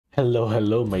Hello,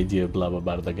 hello, my dear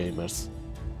Blababarda gamers.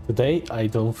 Today I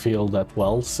don't feel that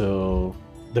well, so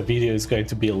the video is going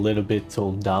to be a little bit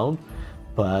toned down,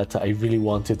 but I really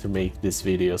wanted to make this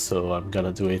video, so I'm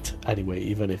gonna do it anyway,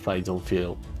 even if I don't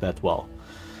feel that well.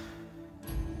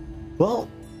 Well,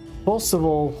 first of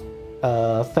all,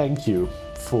 thank you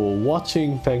for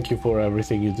watching, thank you for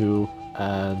everything you do,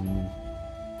 and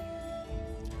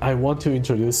I want to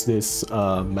introduce this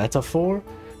metaphor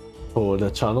for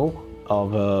the channel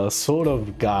of a sort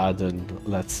of garden,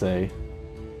 let's say.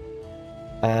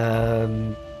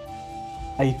 And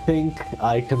I think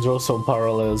I can draw some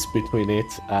parallels between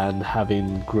it and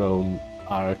having grown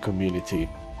our community.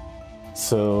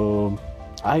 So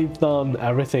I've done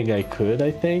everything I could,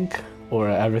 I think, or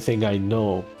everything I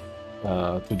know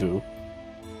to do.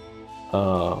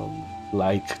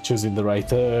 Like choosing the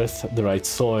right earth, the right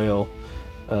soil,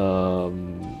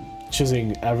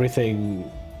 choosing everything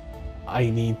I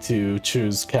need to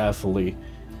choose carefully.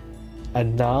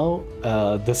 And now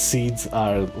the seeds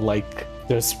are like,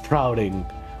 they're sprouting,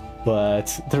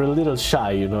 but they're a little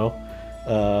shy, you know.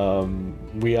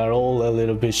 We are all a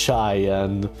little bit shy,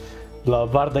 and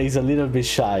Blababarda is a little bit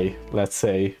shy, let's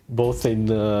say, both in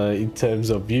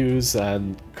terms of views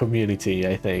and community,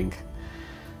 I think.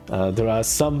 There are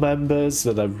some members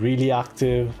that are really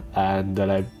active and that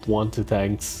I want to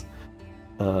thank.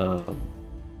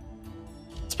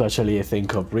 Especially I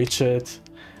think of Richard,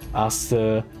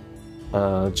 Aster,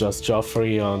 Just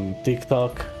Joffrey on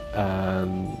TikTok,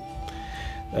 and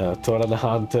Tora the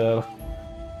Hunter,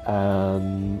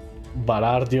 and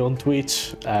Barardi on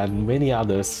Twitch, and many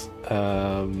others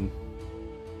that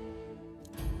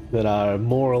are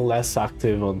more or less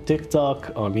active on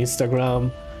TikTok, on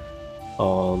Instagram,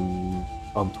 on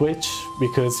Twitch,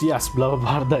 because yes,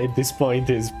 Blababarda at this point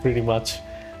is pretty much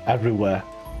everywhere.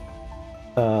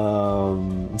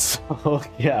 So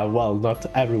yeah, well, not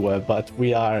everywhere, but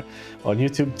we are on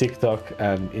YouTube, TikTok,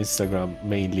 and Instagram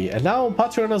mainly, and now on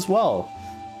Patreon as well.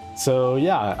 So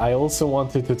yeah, I also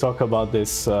wanted to talk about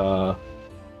this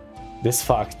this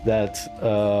fact that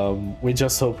we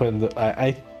just opened.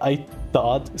 I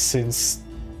thought, since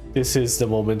this is the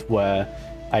moment where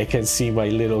I can see my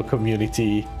little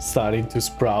community starting to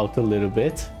sprout a little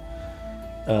bit,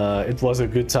 it was a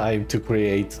good time to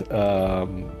create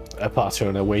a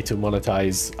Patreon, a way to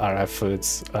monetize our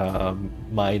efforts,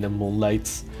 mine and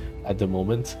Moonlight's at the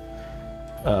moment,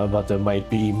 but there might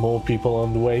be more people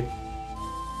on the way.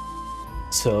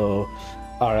 So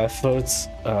our efforts,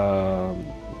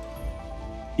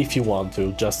 if you want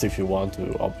to, just if you want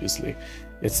to, obviously,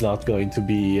 it's not going to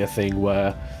be a thing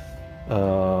where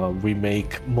we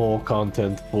make more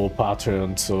content for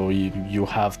Patreon, so you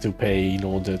have to pay in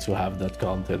order to have that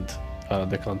content.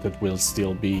 The content will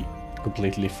still be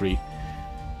completely free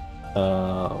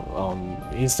on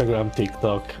Instagram,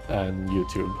 TikTok, and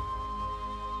YouTube.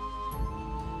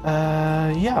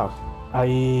 Yeah,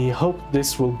 I hope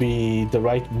this will be the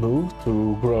right move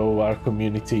to grow our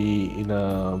community in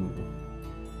a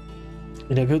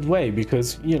good way,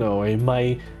 because, you know, in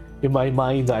my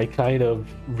mind I kind of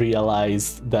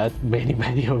realized that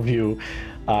many of you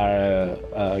are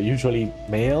usually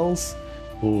males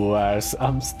who are,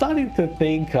 I'm starting to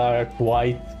think, are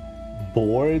quite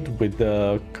bored with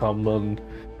the common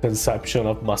conception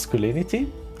of masculinity,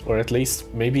 or at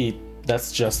least maybe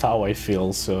that's just how I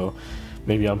feel. So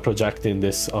maybe I'm projecting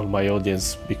this on my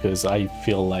audience because I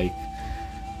feel like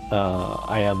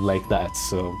I am like that.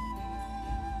 So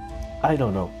I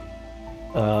don't know.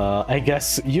 I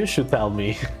guess you should tell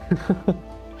me.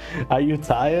 Are you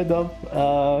tired of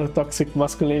toxic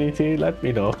masculinity? Let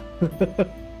me know.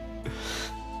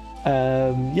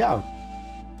 Yeah,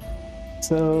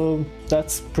 so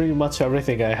that's pretty much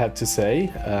everything I had to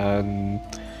say.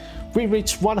 We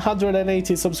reached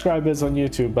 180 subscribers on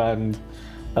YouTube and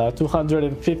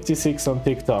 256 on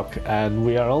TikTok, and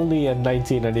we are only at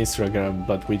 19 on Instagram,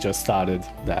 but we just started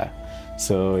there,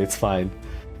 so it's fine.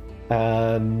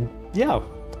 And yeah,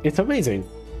 it's amazing.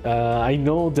 I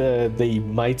know that they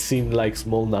might seem like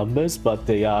small numbers, but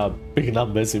they are big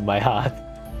numbers in my heart.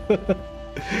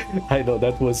 I know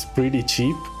that was pretty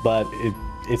cheap, but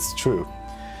it's true.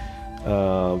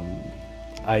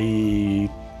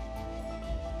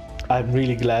 I'm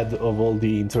really glad of all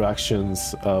the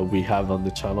interactions we have on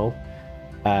the channel,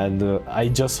 and I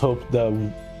just hope that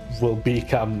will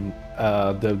become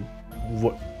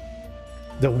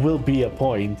there will be a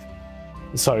point,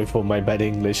 sorry for my bad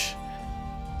English,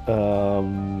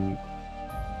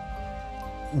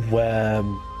 where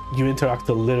you interact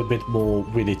a little bit more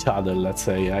with each other, let's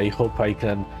say. I hope I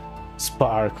can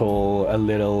sparkle a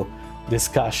little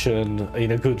discussion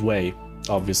in a good way,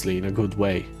 obviously in a good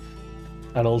way.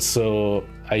 And also,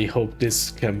 I hope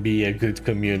this can be a good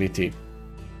community.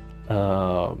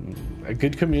 A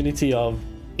good community of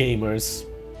gamers,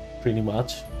 pretty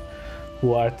much,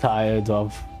 who are tired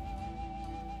of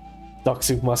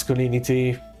toxic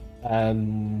masculinity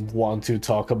and want to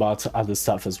talk about other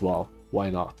stuff as well. Why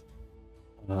not?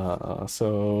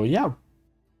 So yeah,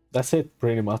 that's it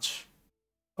pretty much.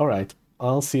 All right,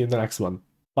 I'll see you in the next one.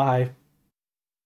 Bye.